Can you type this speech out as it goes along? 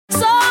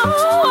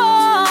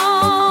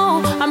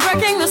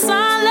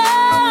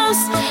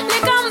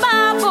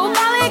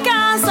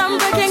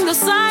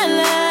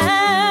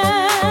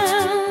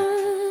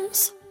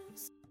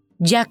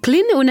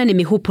Jacqueline unani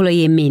mihupulo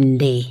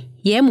yeminde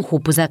ye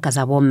muhupuza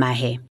kazabo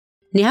mahe.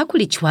 Ni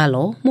hakuli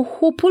chwalo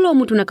muhupulo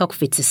mtu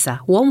nakakufitsisa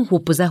wa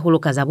muhupuza hulu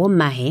kazabo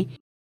mahe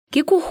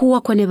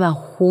kikuhuwa kone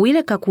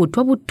bahuile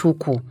kakutwa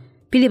butuku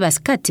pili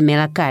basikati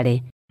mela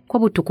kale kwa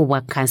butuku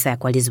bwa kansa ya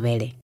kwa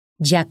lizwele.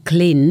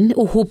 Jacqueline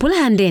uhupula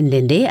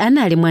handendende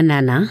anali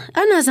mwanana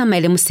anazama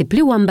ile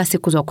musipili wamba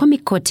sikuzwa kwa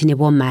mikoti ni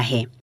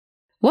bomahe.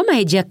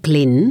 Womahe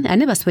Jacqueline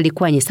ane baswali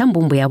kwa nyisa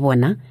mbumbu ya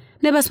bona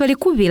ne baswali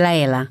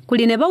kuvilaela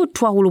kuline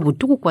bautwa hulu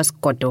butuku kwa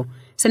skoto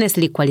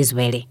senesili kwa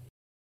lizwele.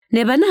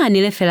 Ne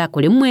banahanile fela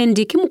kuli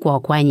mwendi kimukwa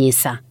kwa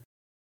nyisa.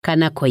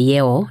 Kanako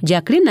yeo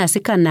Jacqueline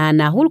asika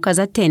na hulu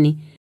kazateni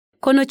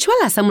kono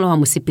chwala samula wa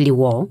musipili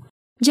wo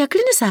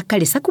Jacqueline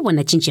sakali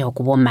sakubona chinche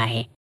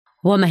hokubomahe.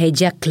 Womahe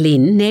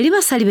Jacqueline neli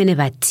basali bene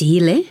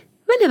batile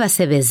bene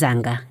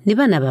basebezanga ni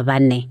bana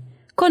babane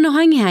kono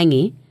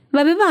hangi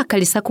babe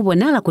bakalisa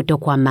kubonala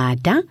kutokwa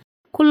mata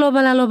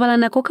kulobala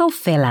nako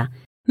kaufela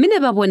mine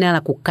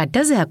babonala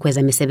kukataze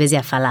hakweza misebezi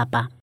ya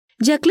falapa.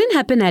 Jacqueline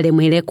hapenale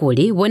mwile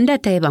kuli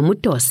wondata eba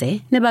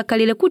mutose ne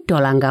bakalile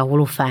kutolanga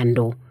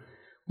hulufandu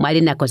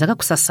mwali nakozaka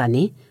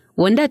kusasani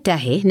wondata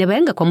he ne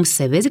bayenga kwa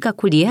musebezi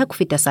kakulie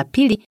hakufita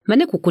sapili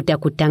mane kukuta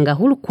kutanga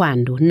hulu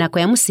kwandu nako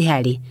ya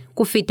musihali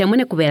kufita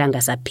mwene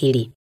kubelanga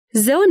sapili.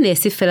 Zeo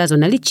nesi fela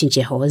zonali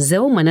chincheho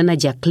zeo mwanana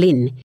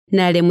Jacqueline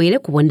na alemwile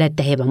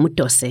kubondata heba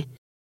mutose.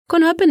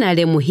 Kono hape na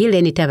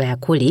alemuhile ni taba ya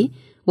kuli,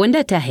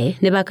 wondata he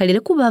ne bakalile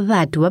kuba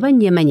vatu baba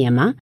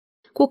nyema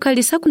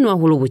kukalisa kunua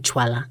hulu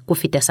buchwala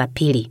kufita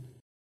sapili.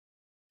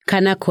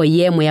 Kanako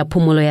yemu ya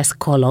pumulo ya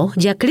skolo,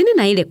 Jacqueline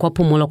na ile kwa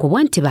pumulo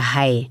kubwanti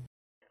bahae.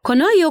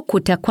 Kono yo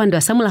kuta kwandu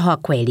asamula hoa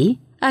kweli,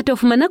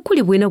 atofumana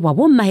kuli bwino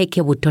wabomahe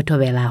ke butoto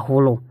bela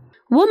hulu.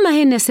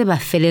 Womahe nese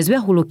bafelezwe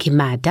hulu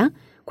kimata,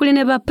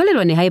 kuline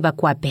bapalelo ni haiba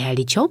kwa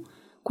halicho,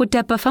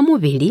 kutapa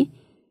famubili,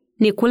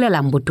 ni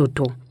kulela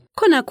mbututu.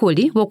 Kona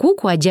kuli,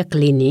 wokuku wa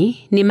Jacqueline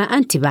ni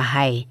maanti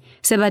bahae,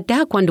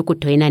 sebataha kwandu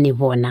kutoina ni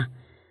bona.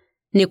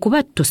 Ni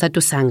kuba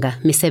tusatusanga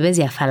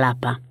misebezi ya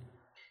falapa.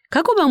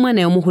 Kakuba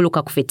mwana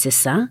yomuhuluka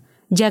kufitsisa,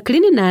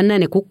 Jacqueline na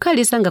anane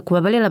kukalisanga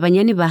kubabalela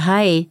banyani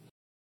bahae.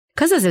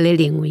 Kaza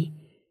zelelingwi,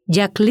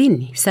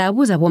 Jacqueline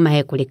saabuza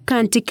bomahe kuli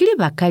kanti kili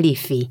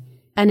bakalifi,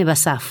 ane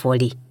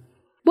basafoli.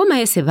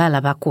 Bomahe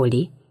sebala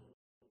bakuli.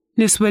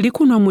 Nesweli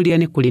kunwa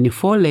muliani kuli ni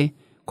fole,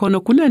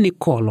 kono kuna ni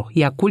kolo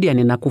ya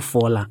kuliani na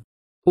kufola.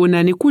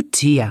 Unani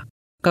kutia,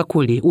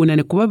 kakuli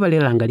unani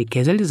kubabalela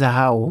ngalikeze za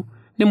hao,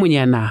 ni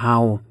munyana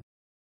hao.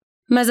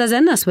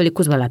 Mazazana sweli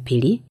kuzwa la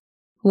pili,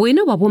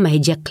 wino wabomahe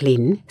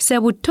Jacqueline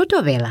sebu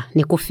toto vela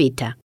ni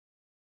kufita.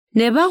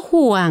 Neba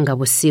huwanga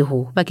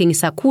busihu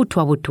bakingisa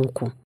kutwa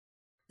butuku.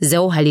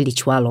 Zeo halili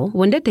chwalo,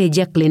 wondete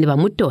Jacqueline ba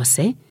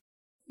mutose,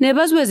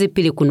 neba zwezi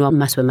pili kunwa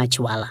maswe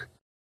machwala.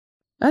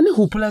 Ani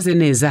hupula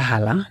zeneza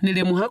hala,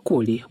 nile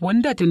muhakuli,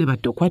 wondate neba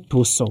tokwa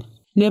tuso.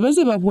 Neba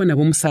ze babona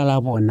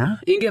bumusala bona,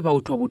 inge ba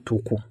utwa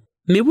butuku.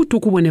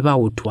 Mibutuku bwene ba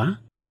utwa,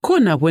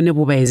 kona bwene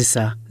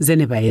bubaezisa,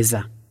 zene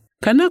baeza.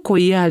 Kanako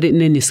yale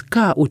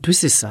neniska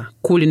utwisisa,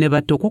 kuli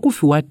neba tokwa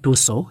kufiwa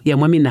tuso ya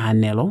mwami na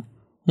hanelo,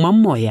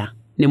 mwamoya.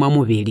 Ni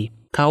mwamubili.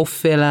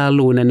 Kaufela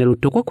luna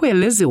nelutokwa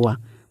kueleziwa,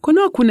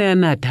 kono wakuna ya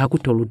nata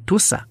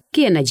hakutolutusa.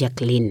 Kia na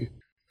Jacqueline.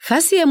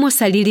 Fasi ya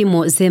mosa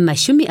lilimo ze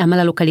mashumi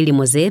amala luka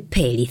lilimo ze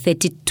peli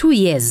 32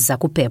 years za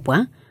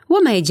kupepwa,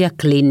 wamae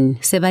Jacqueline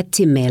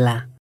sebati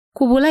mela.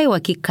 Kubulai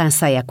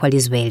wakikansa ya kwa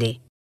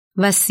lizwele.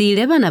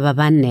 Vasile bana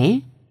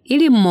babane,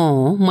 ili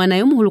moo mwana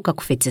yomuhuluka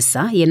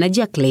kufetisa yena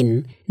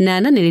Jacqueline na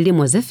anane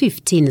lilimo ze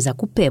 15 za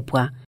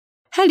kupepwa.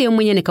 Hali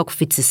yomunye nika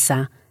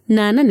kufetisa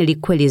na anane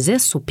likweli ze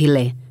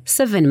supile.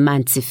 7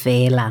 months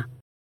fela.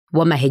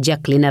 Wamahe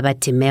Jacqueline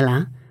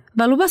abatimela,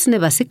 balubasine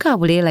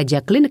basikabulela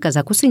Jacqueline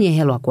kaza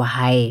kusinyehelwa kwa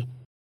hae.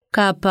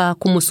 Kapa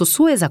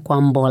kumususueza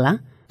kwa mbola,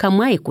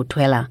 kamwai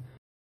kutwela.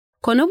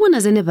 Konobu na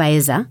zene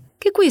baeza,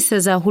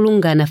 kikuiseza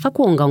hulungana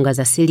fakuonga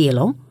za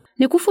sililo,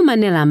 ni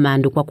kufumanela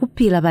mandu kwa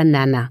kupila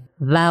banana,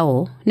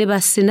 vao ni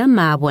basina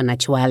maabwa na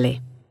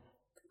chwale.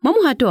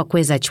 Mamu hatu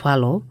wakweza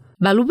chwalo,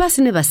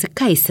 balubasine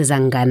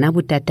basikaiseza ngana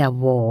butata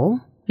woo,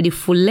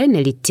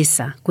 lifulene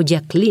litisa ku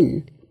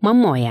Jacqueline.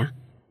 Mwamoya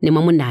ni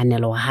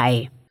mwamunanelo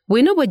hae.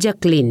 Winobo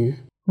Jacqueline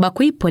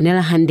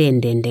bakuiponela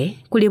handendende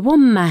kulibo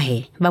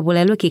mahe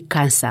babulalo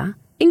kikansa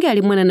inge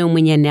alimwana na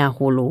umwenyane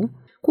ahulu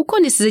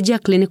kukonisize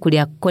Jacqueline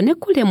kulia kone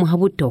kule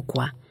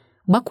muhabutokwa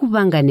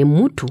bakubanga ni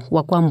mutu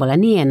wakwambola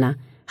niyena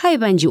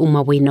haibanji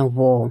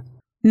umabwinobo.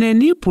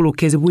 Neni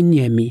pulukezi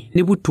bunyemi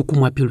ni butuku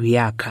mwapilu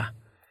yaka.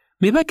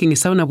 Mibaki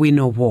ngisauna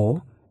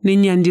bwinobo ni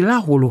nyandila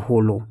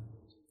hulu.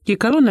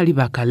 Kikalona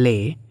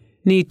libakale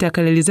ni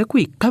itakalelize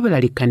kuikabela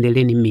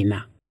likandeleni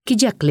mina. Ki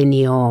Jacqueline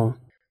yo.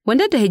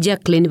 Wandata he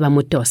Jacqueline ba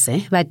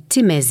mutose, ba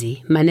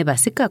timezi, mane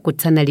basika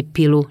kutana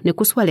lipilu ni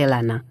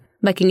kuswalelana.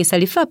 Bakingisa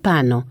lifa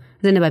pano,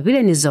 zene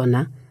babile ni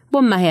zona,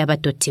 bomahe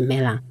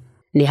abatotimela.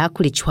 Ni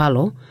hakuli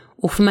chwalo,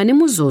 ufumani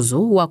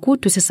muzuzu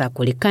wakutu sisa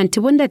kuli kanti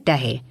wandata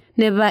he,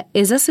 neba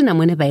ezasi na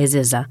mwene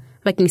baezeza,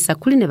 bakingisa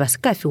kuli ne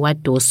basikafi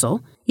watuso,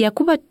 ya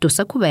kuba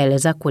tusa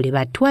kubaeleza kuli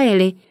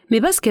batuaele,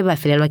 mibasike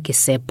bafilelwa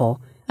kisepo,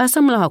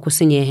 asamula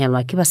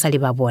hakusinyehelwa kibasali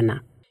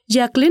babona.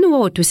 Jacqueline wa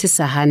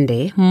otusisa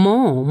hande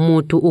mo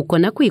mutu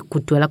ukona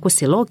kuikutwela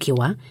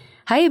kusilokiwa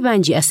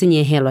haibanji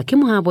asinyehelwa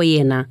kimuhabo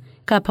yena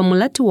kapa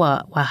mulati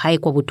wa hai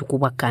kwa butuku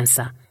bwa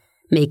kansa.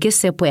 Meike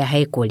sepo ya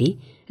haikoli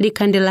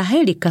likandela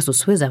hai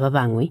likasusweza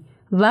babangwe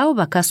vao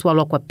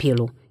bakaswalwa kwa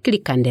pilu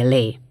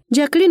kilikandele.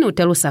 Jacqueline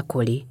utalusa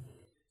kuli.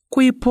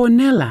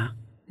 Kuiponela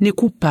ni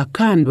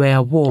kupakandwa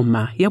ya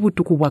woma ya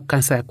butuku bwa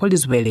kansa ya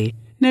kolizwele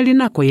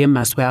nelinako ye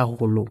maswa ya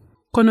hulu.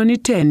 Kono ni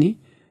teni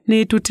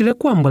ni itutile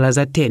kuambula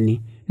za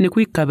teni ni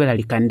kuikabela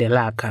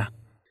likandelaka.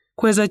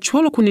 Kweza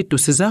chuolo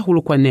kunitusiza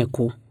hulu kwa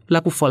neku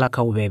la kufola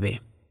ka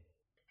ubebe.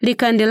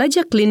 Likandela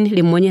Jacqueline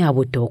limonye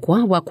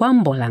habutokwa wa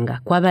kwambolanga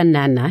kwa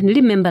banana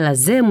nilimembala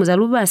zemu za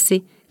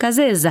lubasi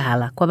kaze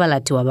zahala kwa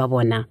balati wa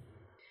babona.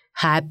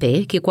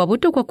 Hape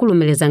kikwabuto kwa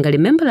kulumelezanga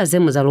limembala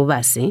zemu za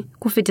lubasi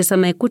kufitisa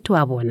maikutu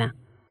wabona.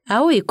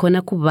 Au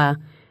ikona kuba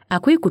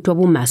akuikutwa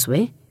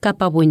bumaswe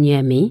kapa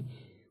bunyemi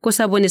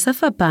kusabone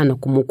safa pano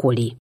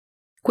kumukuli.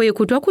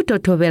 Kuikutwa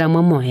kutotobela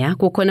mwamoya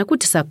kukona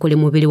kutisa kuli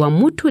mubili wa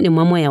mutu ni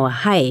mwamoya wa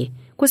hae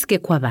kusike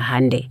kwa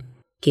bahande.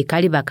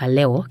 Kikali baka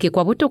leo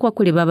kikwabuto kwa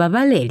kuli baba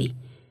baleli.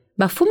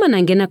 Bafuma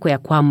nangena kwa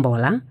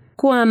kwambola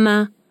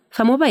kuama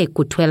famoba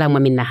ikutwela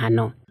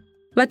mwaminahano.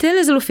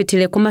 Batelezi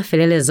lufitile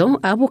kumafelelezo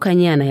abu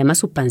kanyana ya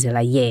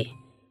masupanzela ye.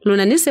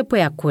 Lunanisepo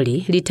ya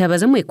kuli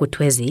litabaza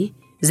mwikutwezi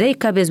ze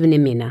ikabezwi ni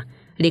mina.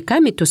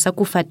 Likami tusa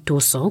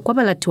kufatuso kwa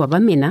balati wa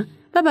bamina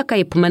baba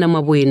kaipumana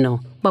mwabuino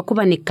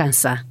bakuba ni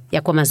kansa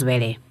ya kwa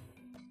mazwele.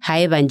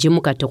 Haeba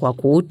njimu katokwa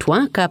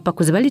kuutwa kapa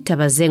kuzibali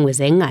tabazengwe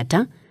ze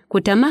ngata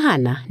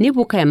kutamahana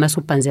nibuka ya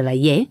masupanzela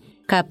ye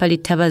kapa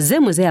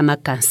litabazemwe ze ya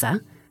makansa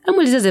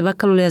amulize ze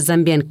bakalule ya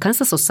Zambian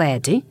Cancer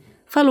Society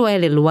faluwa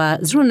ele lwa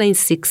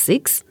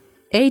 0966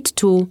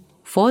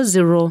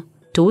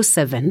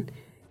 824027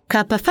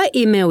 kapa fa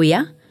email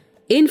ya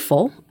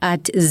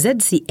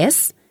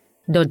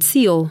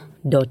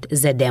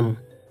info@zcs.co.zm.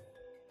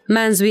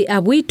 Manzwi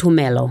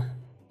abwitumelo.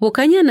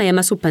 Bukanyana ya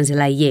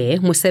masupanzela ye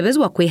musebezi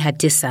wa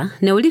kwihatisa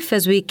ne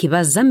ulifezwi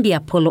kiba Zambia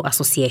Polo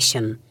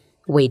Association.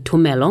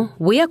 Weitumelo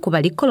buya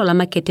kubalikolo la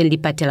makete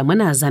nilipatela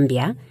mwana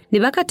Zambia ni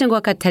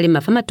bakatengwa katali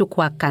mafama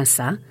tukwa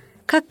kansa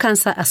ka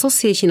Cancer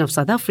Association of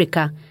South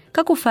Africa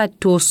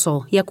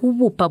kakufatuso ya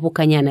kubupa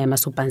bukanyana ya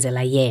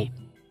masupanzela ye.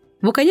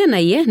 Bukanyana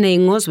ye na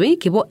ingozwe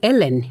kibo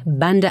Ellen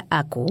Banda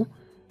Ako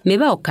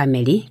meba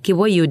okameli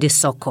kibo Yudi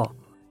Soko.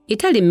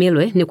 Itali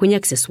milwe ni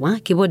kunyaksiswa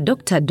kibo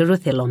Dr.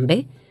 Dorothy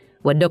Lombe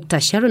wa Dr.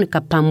 Sharon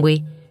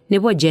Kapambwe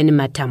nebo Jenny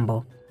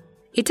Matambo.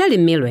 Itali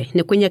milwe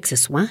ni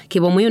kunyaksiswa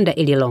kibo Muyunda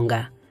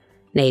Ililonga.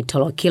 Na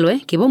itolokilwe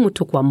kibo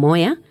mutukwa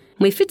moya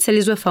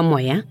mwifitselizwe fa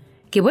moya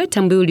kibo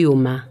etambu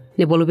uliuma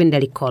nebo Lubinda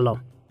Likolo.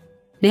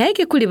 Ni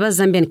haike kuliba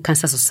Zambian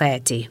Cancer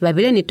Society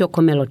babile ni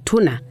tokomelo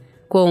tuna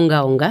kwa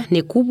unga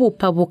ni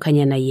kubupa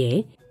bukanyana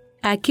ye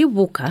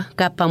akibuka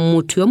kapa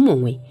mutu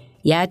yomumwe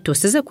ya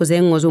tosize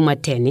kuzengozu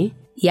mateni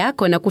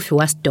yako na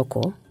kufiwa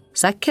stoko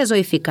sakezo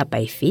ifika pa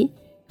ifi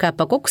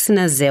kapa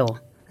kokusina zeo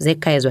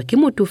zekaezwa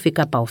kimutu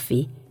fika pa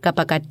ofi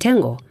kapa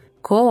katengo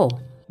ko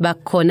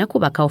bakona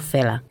kubaka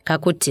ofela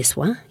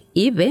kakutiswa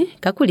ibe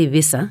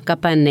kakulivisa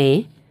kapa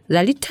ne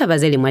zalitaba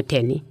zeli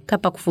mateni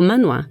kapa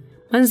kufumanwa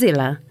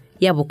manzila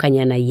ya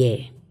bukanyana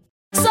ye.